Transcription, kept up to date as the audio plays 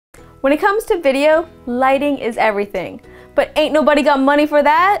When it comes to video, lighting is everything. But ain't nobody got money for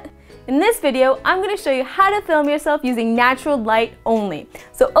that? In this video, I'm going to show you how to film yourself using natural light only.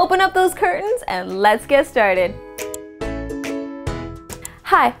 So open up those curtains and let's get started.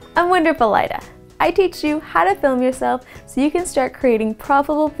 Hi, I'm Wonderful Ida. I teach you how to film yourself so you can start creating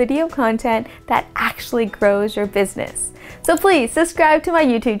profitable video content that actually grows your business. So please subscribe to my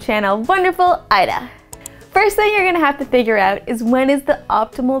YouTube channel, Wonderful Ida. First thing you're going to have to figure out is when is the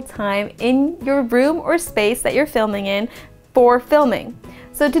optimal time in your room or space that you're filming in for filming.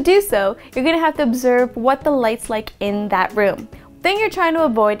 So to do so, you're going to have to observe what the light's like in that room. The thing you're trying to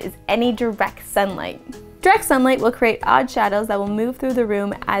avoid is any direct sunlight. Direct sunlight will create odd shadows that will move through the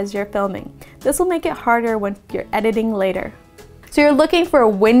room as you're filming. This will make it harder when you're editing later. So you're looking for a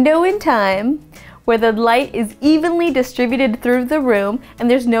window in time where the light is evenly distributed through the room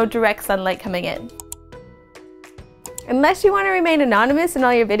and there's no direct sunlight coming in. Unless you want to remain anonymous in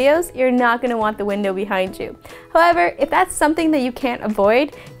all your videos, you're not going to want the window behind you. However, if that's something that you can't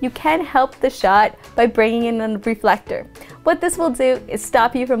avoid, you can help the shot by bringing in a reflector. What this will do is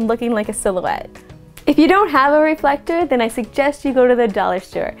stop you from looking like a silhouette. If you don't have a reflector, then I suggest you go to the dollar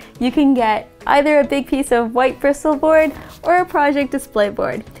store. You can get either a big piece of white Bristol board or a project display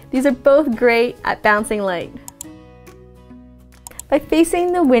board. These are both great at bouncing light. By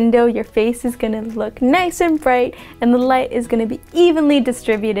facing the window, your face is going to look nice and bright and the light is going to be evenly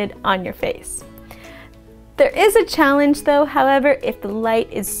distributed on your face. There is a challenge though, however, if the light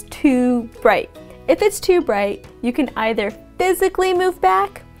is too bright. If it's too bright, you can either physically move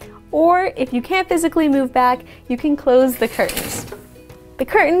back, or if you can't physically move back, you can close the curtains. The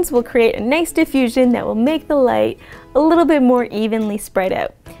curtains will create a nice diffusion that will make the light a little bit more evenly spread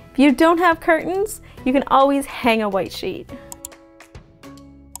out. If you don't have curtains, you can always hang a white sheet.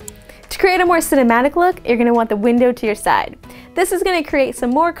 To create a more cinematic look, you're going to want the window to your side. This is going to create some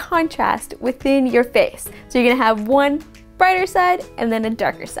more contrast within your face. So you're going to have one brighter side and then a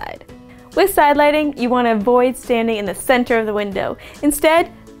darker side. With side lighting, you want to avoid standing in the center of the window. Instead,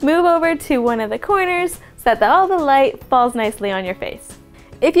 move over to one of the corners so that all the light falls nicely on your face.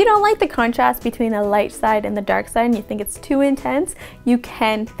 If you don't like the contrast between the light side and the dark side and you think it's too intense, you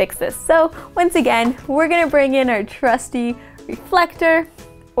can fix this. So once again, we're going to bring in our trusty reflector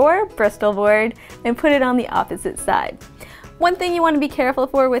or Bristol board and put it on the opposite side. One thing you want to be careful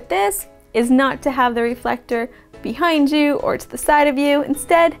for with this is not to have the reflector behind you or to the side of you.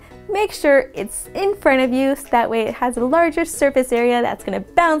 Instead, make sure it's in front of you so that way it has a larger surface area that's going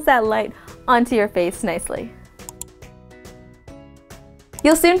to bounce that light onto your face nicely.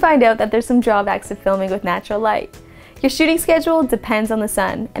 You'll soon find out that there's some drawbacks to filming with natural light. Your shooting schedule depends on the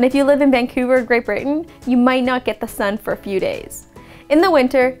sun, and if you live in Vancouver, Great Britain, you might not get the sun for a few days. In the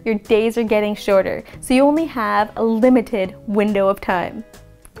winter, your days are getting shorter, so you only have a limited window of time.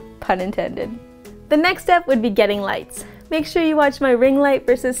 Pun intended. The next step would be getting lights. Make sure you watch my ring light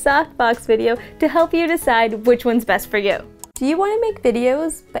versus softbox video to help you decide which one's best for you. Do you want to make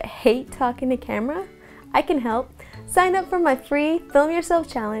videos but hate talking to camera? I can help. Sign up for my free Film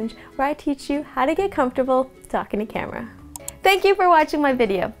Yourself Challenge where I teach you how to get comfortable talking to camera. Thank you for watching my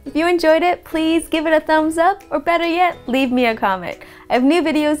video. If you enjoyed it, please give it a thumbs up or better yet, leave me a comment. I have new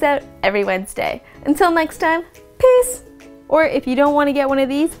videos out every Wednesday. Until next time, peace! Or if you don't want to get one of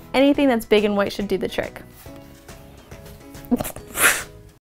these, anything that's big and white should do the trick.